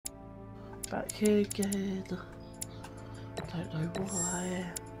back here again. Don't know why.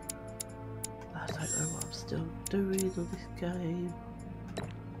 I don't know what I'm still doing on this game.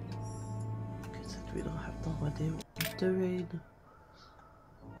 Considering I have no idea what I'm doing.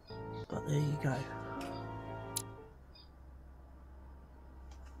 But there you go.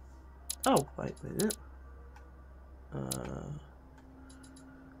 Oh, wait a minute.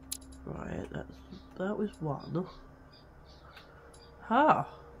 Right, that was one. Ah,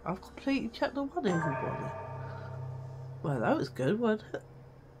 I've completed chapter 1, everybody. Well, that was good, wasn't it?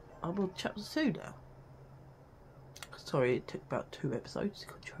 I'm on chapter 2 now. Sorry, it took about 2 episodes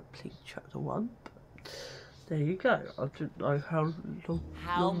to complete chapter 1, but there you go. I didn't know how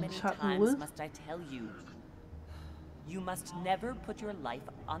long many chapter times was. must I tell you? You must never put your life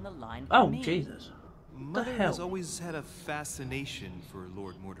on the line for Oh, me. Jesus. Mother hell? has always had a fascination for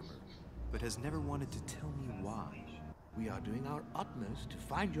Lord Mortimer, but has never wanted to tell me why. We are doing our utmost to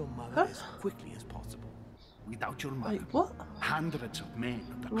find your mother as quickly as possible. Without your mother, Wait, what? hundreds of men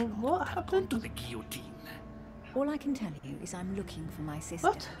of the Well, cloth what would have happened? gone to the guillotine. All I can tell you is I'm looking for my sister.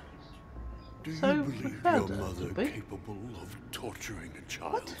 What? Do So, you believe found your her, mother did we? capable of torturing a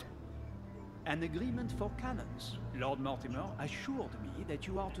child? What? An agreement for cannons. Lord Mortimer assured me that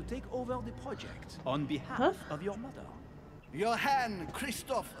you are to take over the project on behalf of your mother. Johann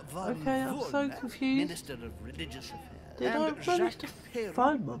Christoph von Okay, I'm so Wurm, confused. Minister of Religious Affairs. Did I and manage Jacques to Perron,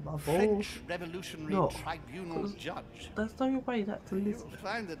 find my mother? French Revolutionary No. Tribunal judge. There's no way that's You'll Elizabeth.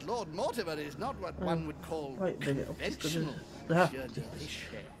 find that Lord Mortimer is not what one would call Wait a minute, I'm just conventional. gonna... Monsieur de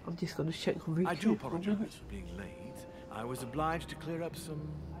Richet. I'm just gonna check on Ricky. I do apologize for being late. I was obliged to clear up some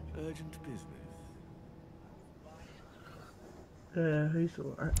urgent business. Yeah, he's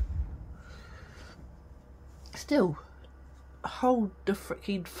alright. Still, hold the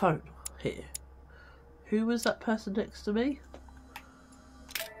freaking phone here. Who was that person next to me?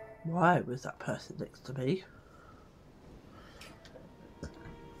 Why was that person next to me?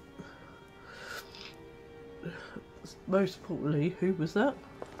 Most importantly, who was that?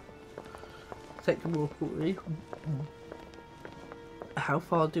 Second more importantly, how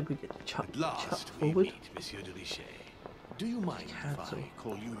far did we get to chuck At last, we forward? meet, Monsieur de Richet. Do you mind if Cancel. I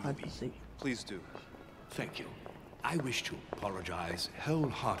call you Hide and Louis? seek. Please do. Thank you. I wish to apologize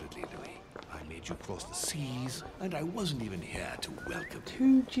wholeheartedly, Louis. I made you cross the seas, and I wasn't even here to welcome you.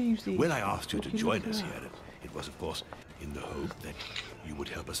 Too juicy. When I asked you to What do join look us at? here, it was, of course, in the hope that you would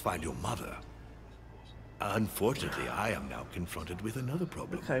help us find your mother. Unfortunately, I am now confronted with another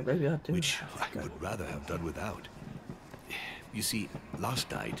problem, Okay, maybe I do. which have I to go. would rather have done without. You see, last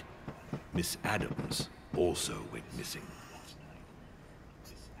night, Miss Adams also went missing.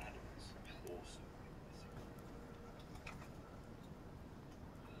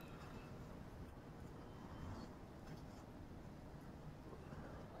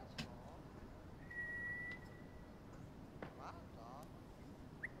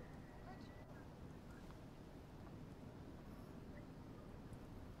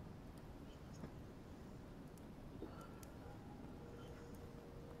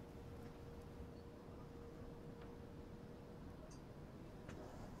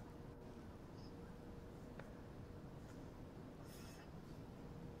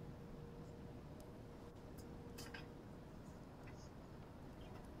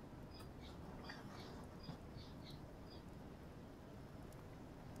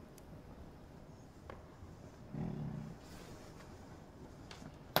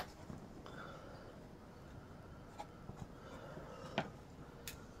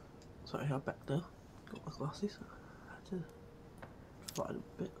 Sorry, I'm back now. Got my glasses. I had to find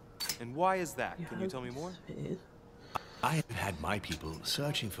a bit. And why is that? Can you tell me more? Disappeared. I have had my people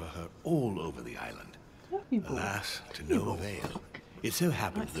searching for her all over the island. People. Alas, to no avail. It so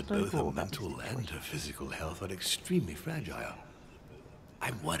happens that both her mental and her physical health are extremely fragile.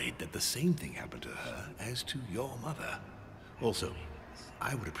 I'm worried that the same thing happened to her as to your mother. Also,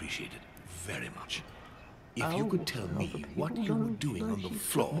 I would appreciate it very much if you could tell me what you were doing on the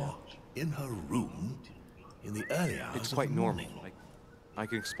floor in her room in the early hours It's of quite the normal. morning. I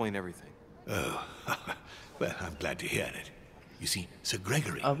can explain everything. Oh, well, I'm glad to hear it. You see, Sir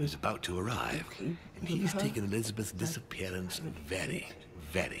Gregory is about to arrive, and he's taken Elizabeth's disappearance very,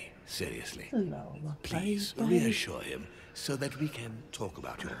 very seriously. Hello, my Please baby. reassure him so that we can talk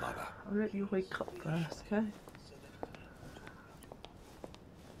about your mother. I'll let you wake up first, okay?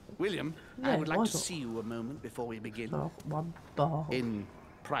 William, Yeah, I would like why to not? see you a moment before we begin. Oh, one bar. In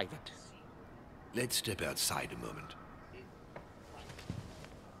private. Let's step outside a moment.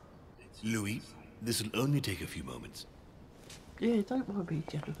 Louis, this will only take a few moments. Yeah, don't mind me,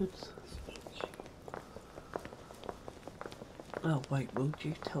 gentlemen. Oh wait, will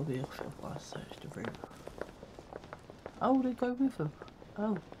you tell me off if I search the room? Oh, they go with them.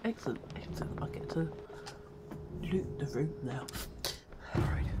 Oh, excellent, excellent. I get to loot the room now.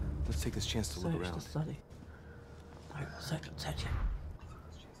 Alright, let's take this chance to look Search around. the study. No, search it.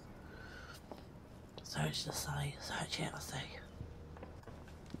 Search the study, search it, I say.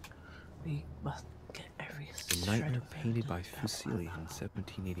 We must get every The shred nightmare of painted by evidence Fuseli in out.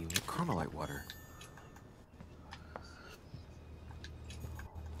 1781. Carmelite water.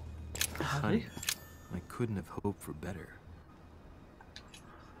 Honey, I couldn't have hoped for better.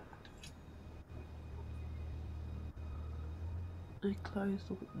 They closed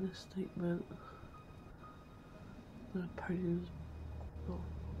the witness statement. The podiums. Oh,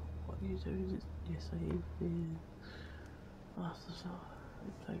 what are you doing? Yes, I did. After so,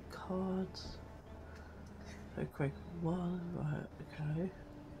 they play cards. So Greg won, right? Okay.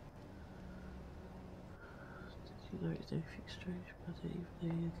 Did you notice anything strange about the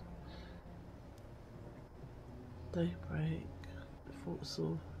evening? Daybreak. Thought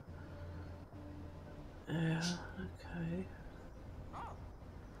so. Yeah. Okay.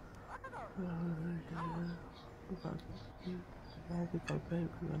 We go bed,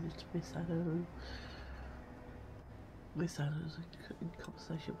 we run into Miss Adam. Miss Adams in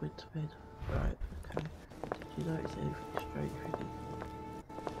conversation went to bed. Right, okay. Did you notice anything strange really?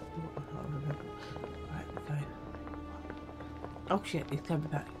 I can't remember. Right, okay. Oh shit, he's coming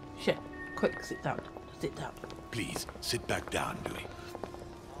back. Shit, quick, sit down. Sit down. Please, sit back down, Louis.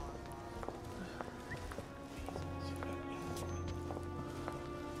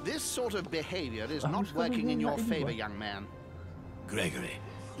 This sort of behavior is I'm not just gonna working in do your that favor, anyway. young man. Gregory,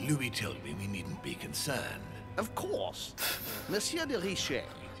 Louis told me we needn't be concerned. Of course. Monsieur de Richet,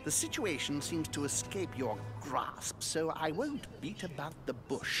 the situation seems to escape your grasp, so I won't beat about the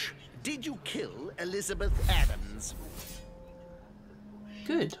bush. Did you kill Elizabeth Adams?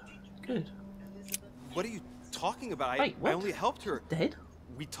 Good, good. What are you talking about? Wait, I what? only helped her. Dead?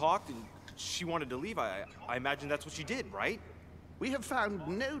 We talked and she wanted to leave. I imagine that's what she did, right? We have found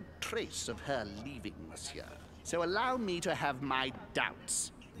no trace of her leaving, monsieur. So allow me to have my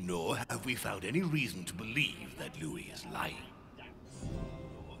doubts. Nor have we found any reason to believe that Louis is lying.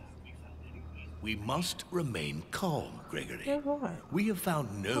 We must remain calm, Gregory. Yeah, right. We have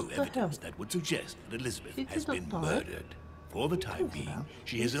found no What the evidence hell? that would suggest that Elizabeth She has did been not die. murdered. For the time Talks being, about.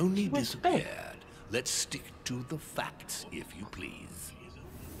 she has only She went to bed. disappeared. Let's stick to the facts, if you please.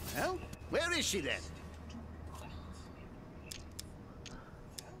 Well, where is she then?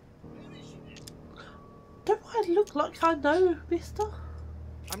 Don't I look like I know, mister?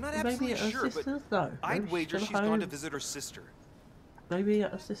 I'm not Maybe absolutely at her sure, but sister's? No. I'd Maybe wager she's she's still gone to home. visit her sister. Maybe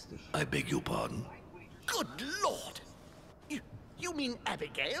at her sister's. I beg your pardon? Good Lord! You mean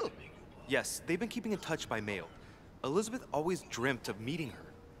Abigail? Yes, they've been keeping in touch by mail. Elizabeth always dreamt of meeting her.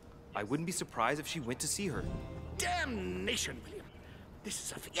 I wouldn't be surprised if she went to see her. Damnation, William. This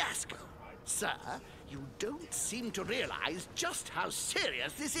is a fiasco. Sir, you don't seem to realize just how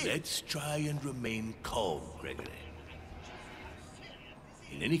serious this is. Let's try and remain calm, Gregory.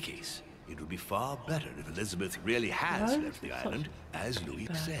 In any case, it would be far better if Elizabeth really has No, left the such island, as Louis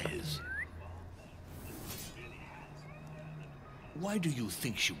bad says. Why do you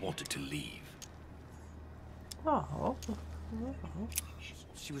think she wanted to leave? Oh.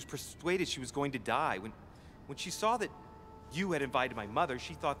 She was persuaded she was going to die. When she saw that you had invited my mother,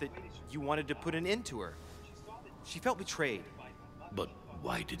 she thought that you wanted to put an end to her. She felt betrayed. But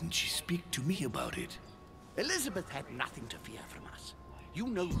why didn't she speak to me about it? Elizabeth had nothing to fear from us. You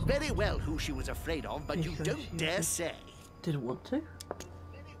know very well who she was afraid of, but you Because don't she dare was- say. Didn't want to?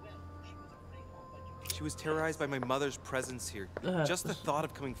 She was terrorized by my mother's presence here. Just the thought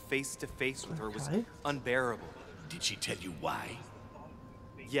of coming face to face with her was Okay. unbearable. Did she tell you why?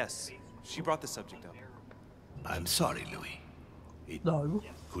 Yes, she brought the subject up. I'm sorry, Louis. It No.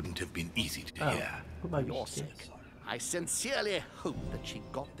 couldn't have been easy to Oh. hear. Well, maybe Your she did. sake. I sincerely hope that she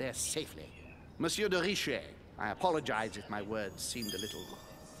got there safely. Monsieur de Richet, I apologize if my words seemed a little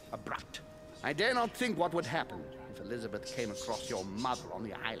abrupt. I dare not think what would happen if Elizabeth came across your mother on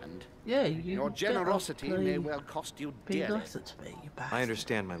the island. Yeah, you Your get generosity up, may please. well cost you Be dearly. nicer to me, you bastard. I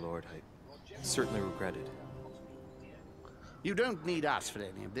understand, my lord. I certainly regret it. You don't need us for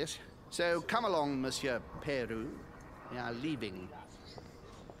any of this. So come along, Monsieur Peru. We are leaving.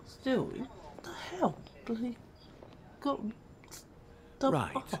 Still, what the hell? Bloody got stuff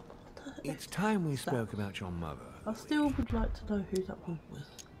Right. off. What the heck It's time we is that? spoke about your mother. I still would like to know who that one was.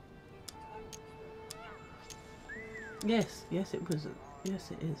 Yes, yes it was.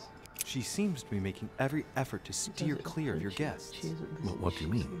 Yes it is. She seems to be making every effort to steer clear of your guests. What do you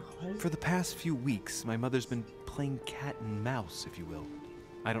mean? For the past few weeks, my mother's been playing cat and mouse, if you will.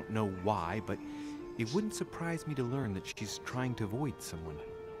 I don't know why, but it wouldn't surprise me to learn that she's trying to avoid someone.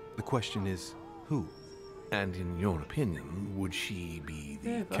 The question is, who? And in your opinion, would she be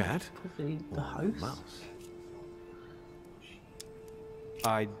the cat probably the or host. the mouse?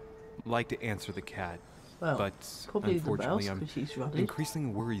 I'd like to answer the cat, Well, but probably the unfortunately mouse, I'm 'cause she's running.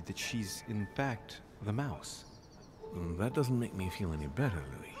 increasingly worried that she's, in fact, the mouse. That doesn't make me feel any better,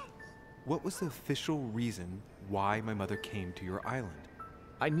 Louis. What was the official reason why my mother came to your island?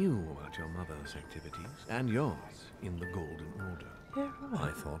 I knew about your mother's activities and yours in the Golden Order. Yeah, right.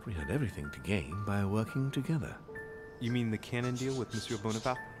 I thought we had everything to gain by working together. You mean the canon deal with Monsieur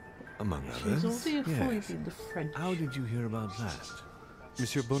Bonaparte? Among She's others, already yes. avoiding the French. How did you hear about that?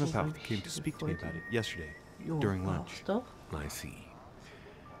 Monsieur Bonaparte came to speak to me about it yesterday, Your during lunch. master? I see.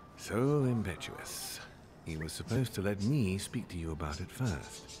 So impetuous. He was supposed to let me speak to you about it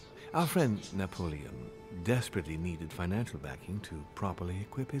first. Our friend Napoleon desperately needed financial backing to properly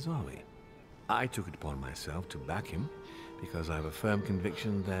equip his army. I took it upon myself to back him because I have a firm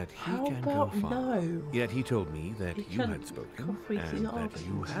conviction that he How can go about far. no? Yet he told me that He you can had spoken complete his and that army.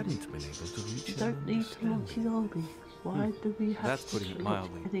 you hadn't been able to reach You an don't need to launch his understanding. army. Why do we have That's to putting it launch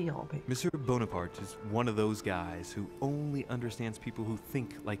mildly. any army? Monsieur Bonaparte is one of those guys who only understands people who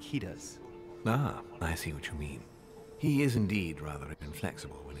think like he does. Ah, I see what you mean. He is indeed rather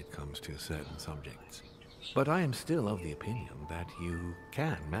inflexible when it comes to certain subjects. But I am still of the opinion that you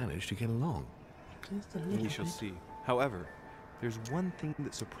can manage to get along. Just a little We shall bit. see. However, there's one thing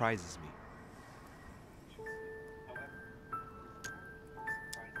that surprises me.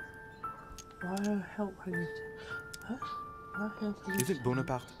 Why help her? Huh? Why help her? Isn't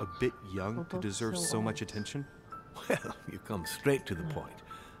Bonaparte a bit young to Bonaparte deserve so so old. much attention? Well, you come straight to the point.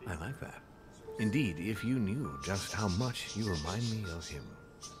 I like that. Indeed, if you knew just how much you remind me of him.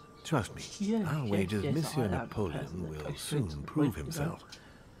 Trust me, Yeah, our yes, wages, yes, Monsieur I am the Napoleon person that will goes straight to soon the prove point, you know. himself.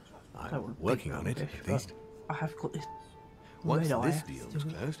 I I'm don't working think on I'm it, rich, at but least. I have got this. Once red eye this deal was to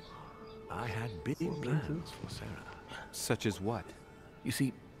it. closed, I had big For plans reasons. for Sarah. Such as what? You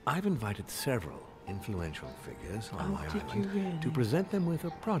see, I've invited several influential figures on Oh, my did you island really? to present them with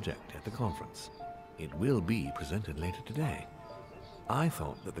a project at the conference. It will be presented later today. I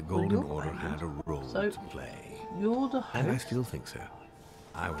thought that the Golden your Order island. had a role So, to play. You're the And I host. still think so.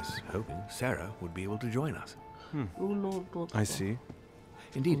 I was hoping Sarah would be able to join us. You're Lord I see.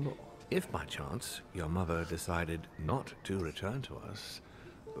 Indeed, if by chance your mother decided not to return to us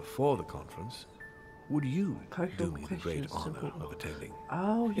before the conference, would you do me the great questions, honor simple. of attending?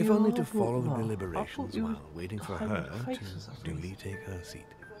 Oh, If you only are to follow the Lord. I deliberations thought you while were waiting for kind her of face or to something. duly take her seat.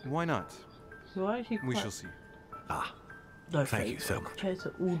 Why not? You're actually We quite- shall see. Ah, No, thank you so much. Compared to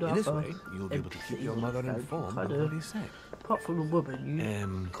all the in this other way, you'll be able to keep NPCs your on mother the show, informed kind of of- what is said. Apart from the woman,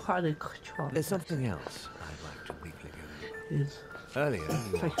 you kind of try. There's something else I'd like to briefly go over. Is Earlier, you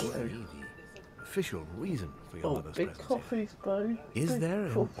Thank you, asked me Eric. the official reason for your mother's big presence here. coffee spoon. Is big there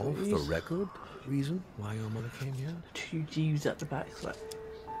an coffees. off-the-record reason why your mother came here? Two G's at the back. So like,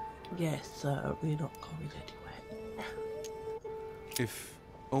 yes, we're not going anywhere. If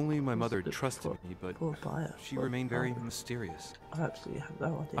only my mother Look trusted for- me, but for a buyer, she for a remained very buyer. mysterious. I absolutely have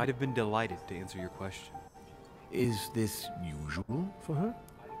no idea. I'd have been delighted to answer your question. Is this usual for her?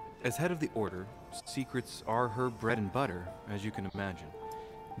 As head of the Order, secrets are her bread and butter, as you can imagine.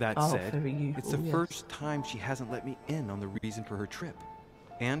 That Oh, said, very usual, it's the yes. first time she hasn't let me in on the reason for her trip.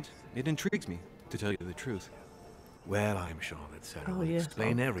 And it intrigues me, to tell you the truth. Well, I'm sure that Sarah Oh will yes,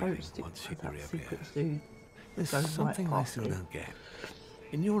 explain don't everything stick once she with that reappears. secrets, dude. There's Go right something I past still it. don't get.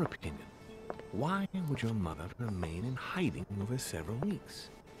 In your opinion, why would your mother remain in hiding over several weeks?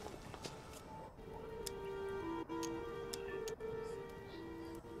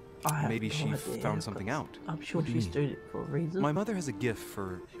 I have Maybe no she idea, found but something out. I'm sure What do you she's mean? doing it for a reason. My mother has a gift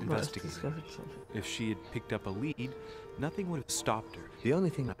for She might have investigating. discovered something. If she had picked up a lead, nothing would have stopped her. The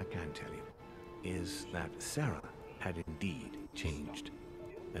only thing I can tell you is that Sarah had indeed changed.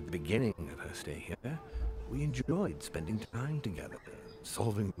 At the beginning of her stay here, we enjoyed spending time together,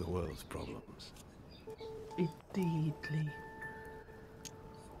 solving the world's problems. Indeedly.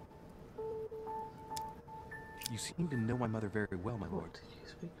 You seem to know my mother very well, my lord. What did you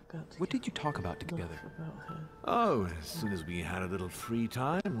speak about? What did you talk about together? together? Enough about her. Oh, as soon as we had a little free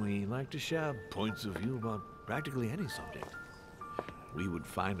time, we liked to share points of view about practically any subject. We would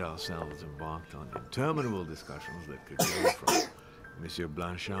find ourselves embarked on interminable discussions that could go from Monsieur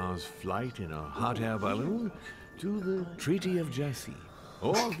Blanchard's flight in a hot air balloon to the Treaty of Jassy.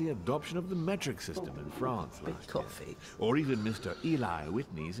 or the adoption of the metric system in France Big last coffee. year, or even Mr. Eli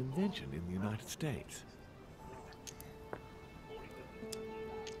Whitney's invention in the United States.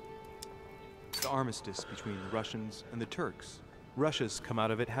 The armistice between the Russians and the Turks. Russia's come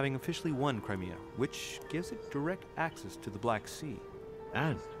out of it having officially won Crimea, which gives it direct access to the Black Sea.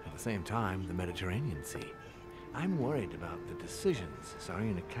 And, at the same time, the Mediterranean Sea. I'm worried about the decisions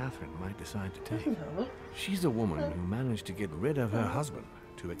Tsarina Catherine might decide to take. She's a woman who managed to get rid of her husband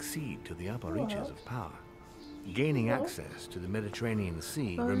to accede to the upper reaches of power. Gaining access to the Mediterranean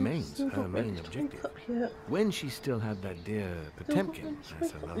Sea remains her main objective. When she still had that dear Potemkin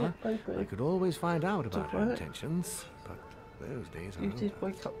as her lover, I could always find out about her intentions, but those days are You did over.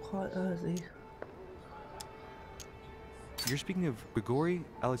 wake up quite early. You're speaking of Grigory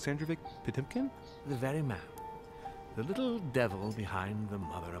Alexandrovich Potemkin? The very man. The little devil behind the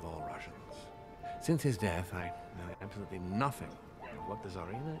mother of all Russians. Since his death, I know absolutely nothing of what the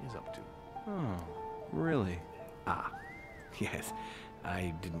Tsarina is up to. Oh, really? Ah, yes.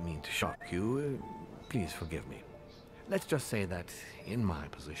 I didn't mean to shock you. Please forgive me. Let's just say that, in my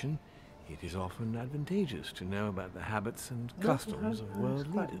position, it is often advantageous to know about the habits and customs of world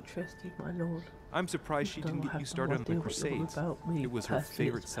quite leaders. interesting, my lord. I'm surprised she didn't get you started on the Crusades. It was her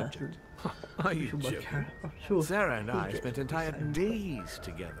favorite subject. Are you joking? Sarah and I spent entire days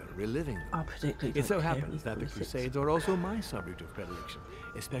together reliving them. I particularly It so don't care happens that the politics. Crusades are also my subject of predilection,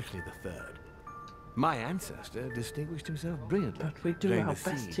 especially the third. My ancestor distinguished himself brilliantly But we do during our the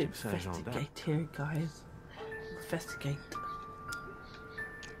best siege to of Saint-Jean d'Arc. investigate here, guys. Investigate.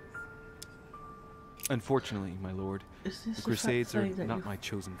 Unfortunately, my lord, Is this the the Crusades fact are to say that not you're my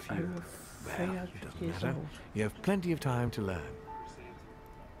chosen over field. 300 It doesn't years matter. old? You have plenty of time to learn.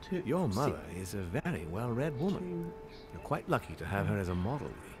 Your mother is a very well-read woman. You're quite lucky to have her as a model.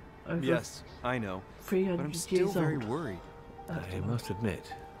 Over Yes, I know, but 300 I'm still years very old. worried. I must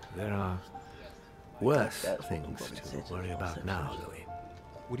admit, there are worse That's things what it to said. worry about now, Louis.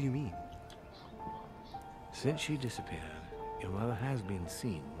 What do you mean? Since she disappeared, your mother has been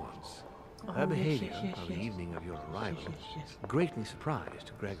seen once. Oh, Her yes, behavior yes, yes, on the yes. evening of your arrival Yes. greatly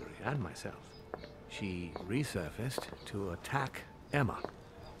surprised Gregory and myself. She resurfaced to attack Emma,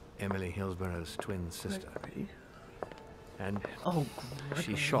 Emily Hillsborough's twin sister, Gregory. and Oh, she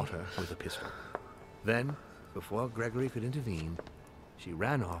Gregory. shot her with a pistol. Then, before Gregory could intervene, she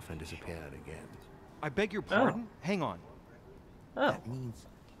ran off and disappeared again. I beg your pardon? Hang on. Oh, That means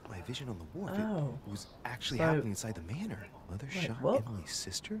my vision on the wharf, Oh. it was actually So- happening inside the manor. Mother Wait, shot what? Emily's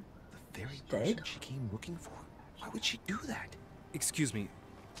sister? The very She's person dead? she came looking for? Why would she do that? Excuse me,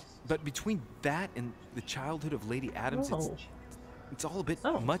 but between that and the childhood of Lady Adams, Oh. it's all a bit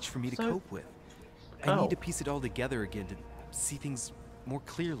Oh, much for me to so- cope with. I Oh. need to piece it all together again to see things more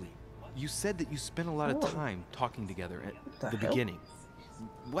clearly. You said that you spent a lot of Oh. time talking together at the the hell? beginning.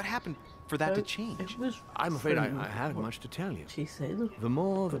 What happened for that to So change? It was I'm afraid I from haven't what much to tell you. She said. The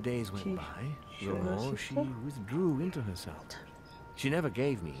more the days went She by, the showed her more she sister? withdrew into herself. She never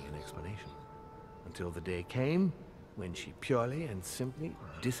gave me an explanation. Until the day came when she purely and simply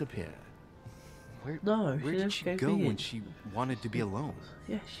disappeared. No, Where she did never she gave go me when it. she wanted to be alone?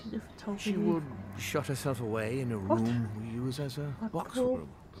 Yeah, she never told She me. would shut herself away in a What? room we use as a What box call? room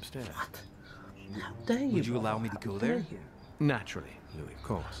upstairs. What? How dare you? Would you allow Mother? me to go How there? dare you? Naturally, Louis, of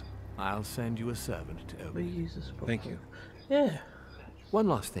course. I'll send you a servant to We open it. use this book. Thank you. Yeah. One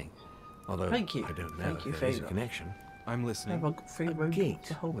last thing. Although Thank you. I don't know Thank you if there is a very much. connection. I'm listening. Have I got free A room gate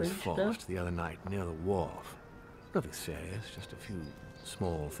the whole was bench now? forced the other night near the wharf. Nothing serious, just a few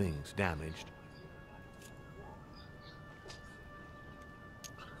small things damaged.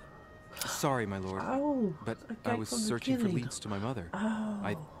 Sorry, my lord, Oh, but a I gate was from the searching for beginning. leads to my mother. Oh.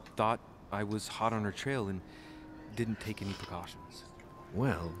 I thought I was hot on her trail and didn't take any precautions.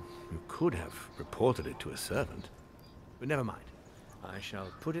 Well, you could have reported it to a servant. But never mind. I shall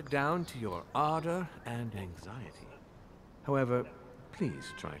put it down to your ardor and anxiety. However,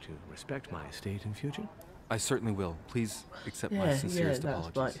 please try to respect my estate in future. I certainly will. Please accept my Yeah, sincerest that's my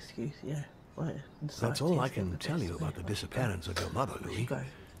apologies. excuse, yeah. Right. That's all I can tell you about the disappearance of your mother, We Louis. should go.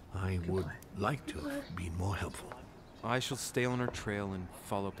 I would Goodbye. like to have been more helpful. I shall stay on her trail and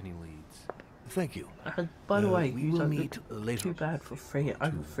follow up any leads. Thank you. And by the way, we you will don't meet look later too bad for free.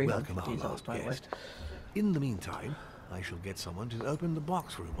 Over to 300 welcome our years old, last by the way. guest. In the meantime, I shall get someone to open the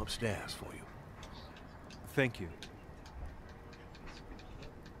box room upstairs for you. Thank you.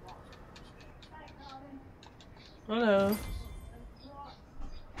 Hello.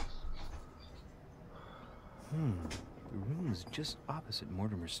 The room is just opposite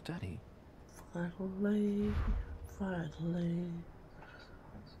Mortimer's study. Finally.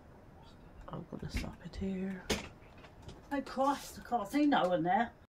 I'm gonna stop it here. Oh Christ, I can't see no one there.